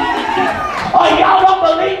 Oh, y'all don't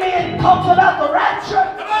believe me? It talks about the rapture.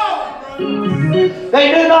 They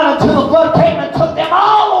knew not until the flood came and took them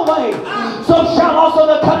all away. So shall also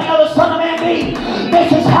the coming of the Son of Man be.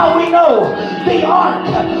 This is how we know the ark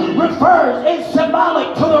is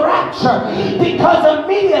symbolic to the rapture, because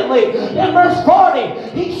immediately in verse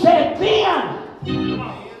 40 he said, then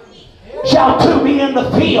shall shall two be in the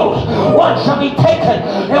field, one shall be taken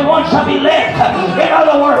and one shall be left. In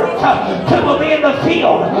other words, two will be in the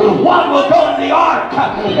field, one will go in the ark,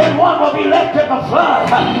 and one will be left in the flood.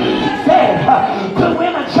 He said, two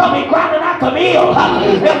women shall be grinding out the meal,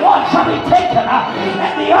 and one shall be taken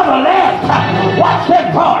and the other left. What's that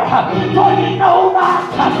for? For ye know not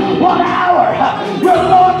what hour your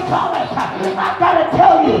Lord cometh. I've got to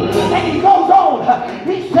tell you. And he goes on.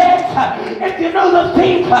 He says, if you knew the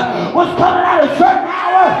thief was coming at a certain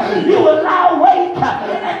hour, you would lie awake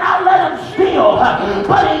and not let him steal.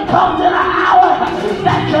 But he comes in an hour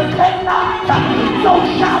that you cannot. So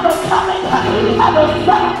shall the coming of the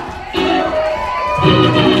Son.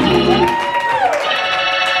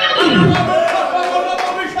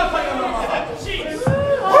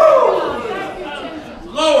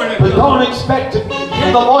 But don't expect to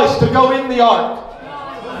hear the voice to go in the ark.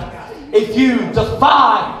 If you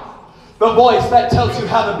defy the voice that tells you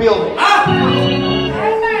how to build it.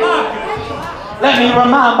 Let me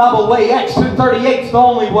remind by the way, Acts 2:38 is the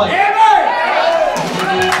only way.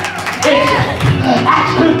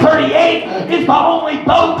 Acts 2:38 is the only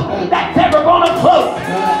boat that's ever going to float.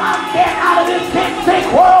 I'm getting out of this sick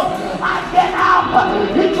world. I'm getting out.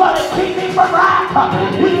 He's going to keep me from wrath.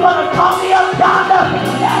 He's going to call me up yonder.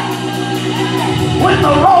 When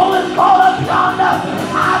the roll is called up yonder,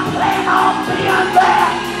 I plan on being there.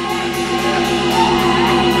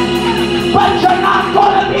 But you're not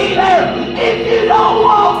going to be there if you don't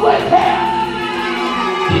walk with him.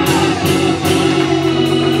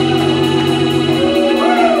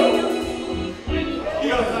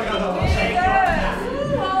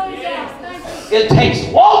 It takes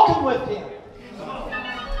walking with him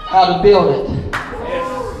how to build it.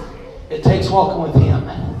 It takes walking with him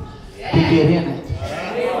to get in it.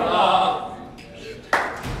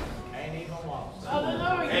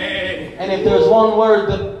 And if there's one word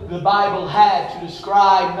that the Bible had to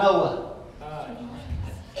describe Noah,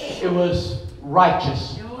 it was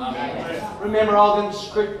righteous. Remember all them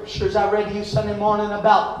scriptures I read to you Sunday morning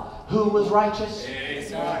about who was righteous?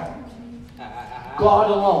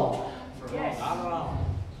 God alone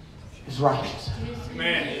is righteous.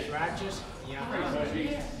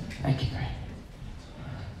 Thank you, Greg.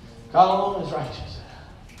 God alone is righteous.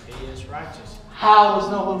 He is righteous. How is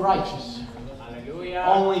Noah righteous? Hallelujah.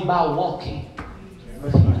 Only by walking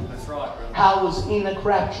with him. That's right, brother. How was Enoch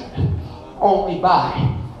raptured? Only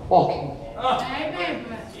by walking. Amen.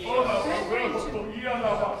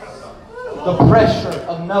 The pressure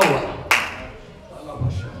of Noah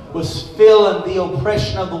was feeling the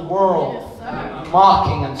oppression of the world,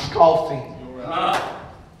 mocking and scoffing.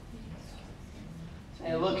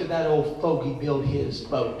 And look at that old fogey build his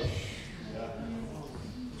boat.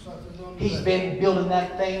 He's been building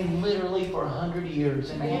that thing literally for 100 years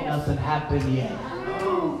and ain't nothing happened yet.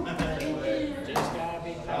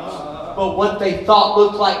 But what they thought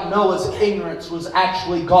looked like Noah's ignorance was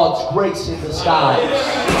actually God's grace in disguise.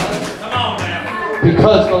 Come on now.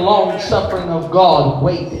 Because the long suffering of God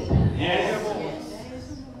waited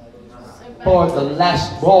for the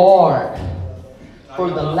last roar, for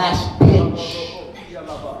the last pinch,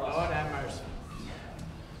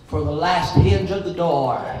 for the last hinge of the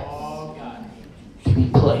door to be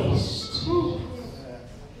placed.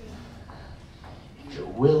 If you're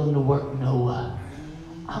willing to work, Noah,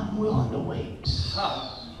 I'm willing to wait.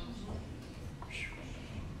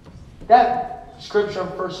 That scripture in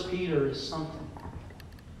 1 Peter is something.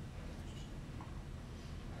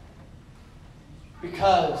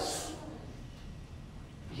 Because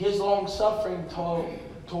his long suffering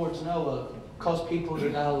towards Noah caused people to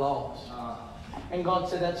die lost. And God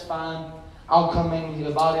said, that's fine. I'll come in with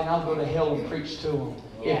your body and I'll go to hell and preach to them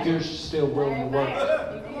if you're still willing to work.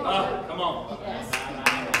 Come on.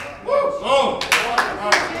 Woo!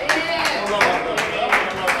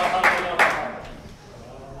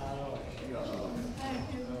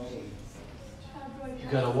 You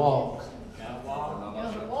gotta walk.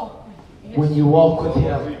 When you walk with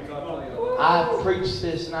him, I've preached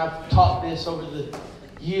this and I've taught this over the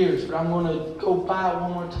years, but I'm going to go by it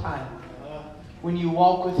one more time. When you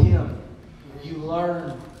walk with him, you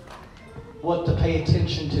learn what to pay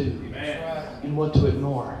attention to and what to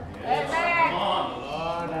ignore.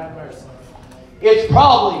 It's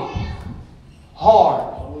probably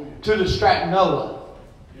hard to distract Noah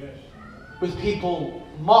with people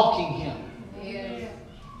mocking him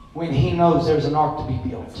when he knows there's an ark to be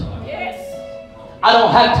built. I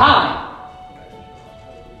don't have time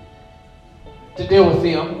to deal with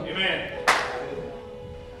them.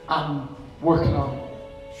 I'm working on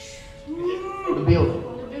the building.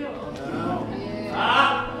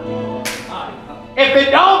 If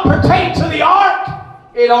it don't pertain to the ark,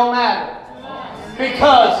 it don't matter.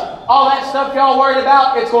 Because all that stuff y'all worried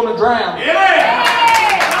about, it's going to drown.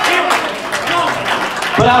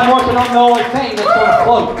 But I'm working on the only thing that's going to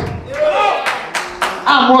float.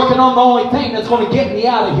 I'm working on the only thing that's going to get me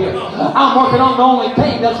out of here. I'm working on the only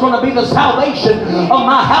thing that's going to be the salvation of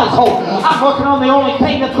my household. I'm working on the only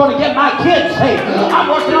thing that's going to get my kids saved. I'm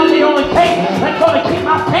working on the only thing that's going to keep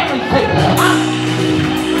my family safe.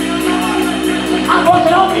 I'm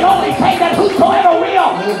working on the only thing that whosoever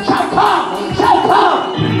will shall come, shall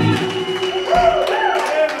come.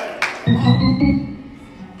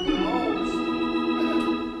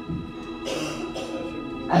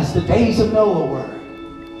 As the days of Noah were,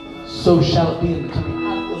 so shall it be in the coming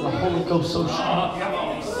out of the Holy Ghost. So shall it.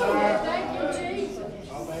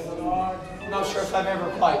 I'm not sure if I've ever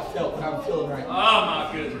quite felt what I'm feeling right now. Oh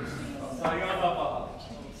my goodness.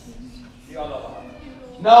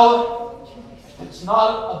 No, it's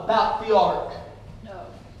not about the ark.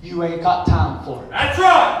 You ain't got time for it. That's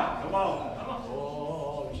right. Come on.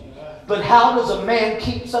 But how does a man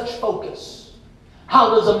keep such focus? How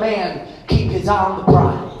does a man keep his eye on the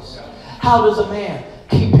prize? How does a man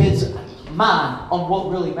keep his mind on what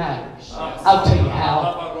really matters? I'll tell you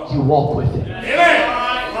how. You walk with it.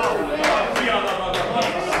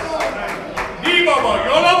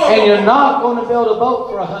 And you're not going to build a boat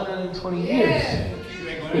for 120 years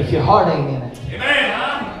if your heart ain't in it.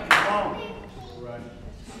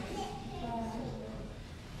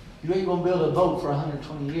 You ain't going to build a boat for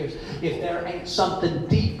 120 years if there ain't something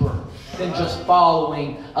deeper than just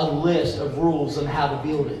following a list of rules on how to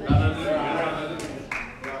build it.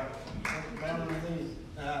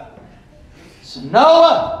 So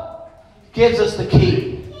Noah gives us the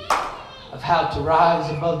key of how to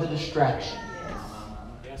rise above the distraction.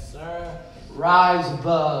 Yes, sir. Rise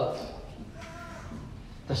above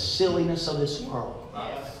the silliness of this world.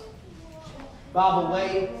 By the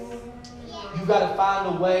way, you got to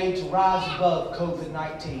find a way to rise above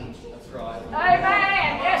COVID-19. That's right.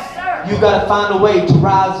 Amen. Yes, sir. You got to find a way to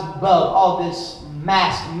rise above all this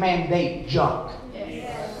mask mandate junk.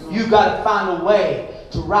 You got to find a way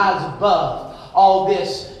to rise above all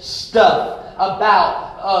this stuff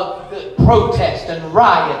about the protest and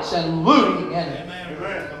riots and looting and.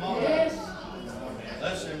 Amen. Come on. Yes.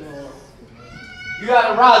 Bless him, Lord. You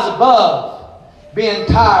got to rise above being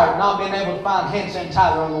tired, not being able to find hand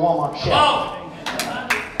sanitizer on the Walmart shelf.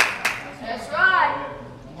 That's right.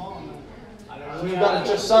 You got to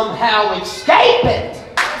just somehow escape it.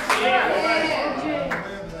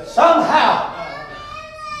 Somehow.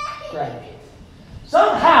 Right.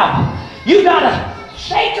 Somehow. You got to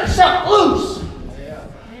shake yourself loose.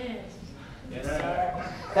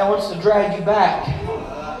 That wants to drag you back.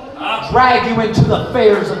 Drag you into the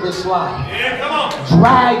affairs of this life.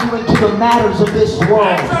 Drag you into the matters of this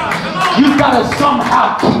world. You've got to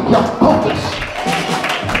somehow keep your focus.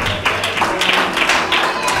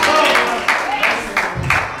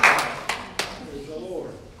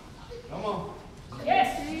 Come on. Yes.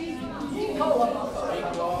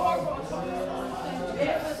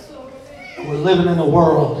 We're living in a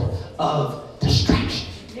world of distraction.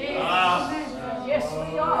 Yes,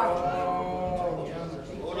 we are.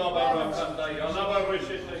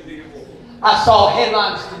 I saw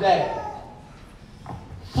headlines today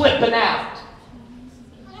flipping out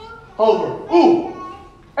over, ooh,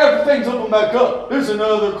 everything's open back up. There's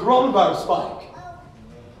another coronavirus spike.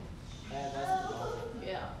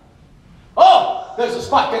 Yeah. Oh, there's a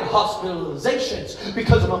spike in hospitalizations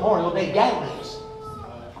because of Memorial Day gatherings.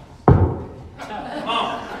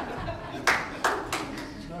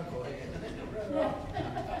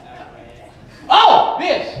 Oh,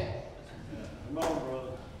 this.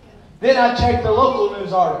 Then I checked the local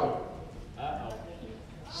news article.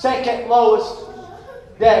 Second lowest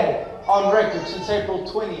day on record since April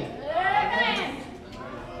 20th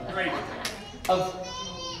of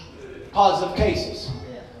positive cases.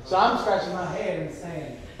 So I'm scratching my head and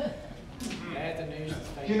saying,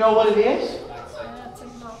 you know what it is?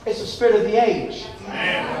 It's the spirit of the age.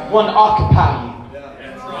 Want to occupy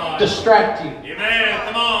you, distract you,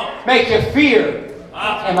 make you fear.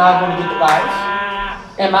 Am I going to get the virus?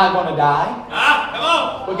 Am I going to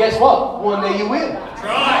die? Well, guess what? One day you will.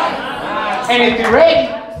 And if you're ready,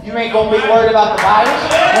 you ain't going to be worried about the virus.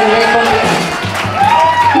 And you ain't going to be...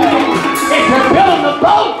 If you're building the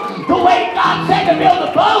boat the way God said to build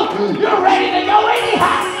the boat, you're ready to go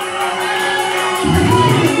anyhow.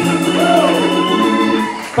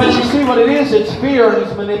 But you see what it is? It's fear and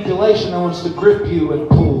it's manipulation that wants to grip you and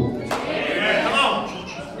pull.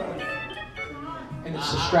 And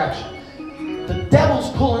it's distraction. The devil's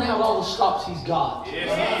pulling out all the stops he's got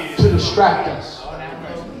to distract us.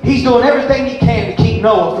 He's doing everything he can to keep keep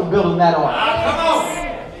Noah from building that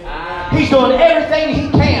ark. He's doing everything he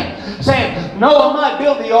can, saying, Noah might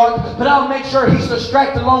build the ark, but I'll make sure he's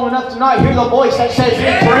distracted long enough to not hear the voice that says,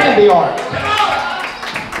 enter in the ark.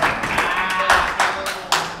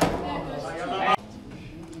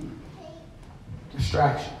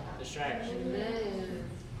 Distraction.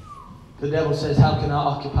 The devil says, how can I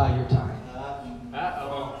occupy your time?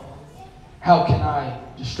 How can I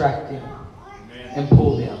distract them and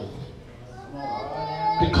pull them?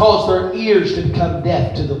 To cause their ears to become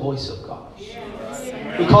deaf to the voice of God.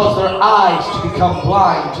 To cause their eyes to become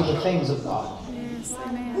blind to the things of God.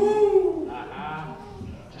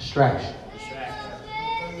 Distraction.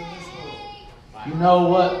 You know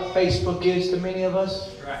what Facebook is to many of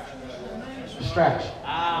us? Distraction.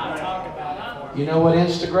 You know what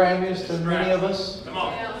Instagram is to many of us?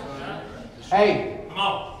 Hey,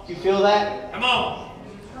 you feel that? Come on.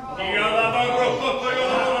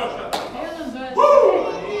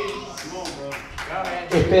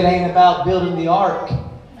 If it ain't about building the ark,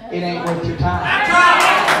 it ain't worth your time.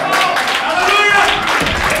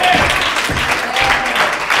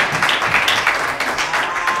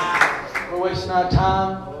 We're wasting our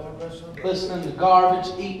time listening to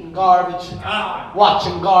garbage, eating garbage,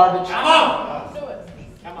 watching garbage,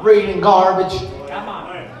 reading garbage.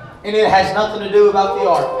 And it has nothing to do about the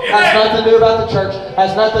ark. Has nothing to do about the church.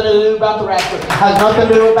 Has nothing to do about the rapture. Has nothing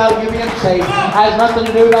to do about you being saved. Has nothing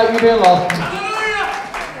to do about you being lost.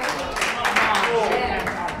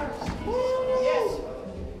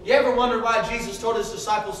 You ever wonder why Jesus told his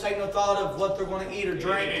disciples take no thought of what they're going to eat or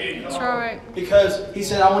drink? That's right. Because he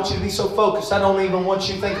said, I want you to be so focused, I don't even want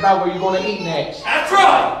you to think about where you're going to eat next. That's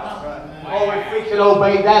right. Oh, if we could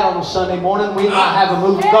obey that on a Sunday morning, we might have a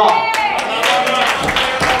move of God.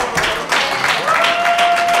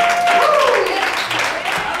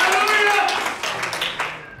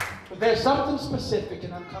 There's something specific,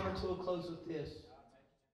 and I'm coming to a close with this.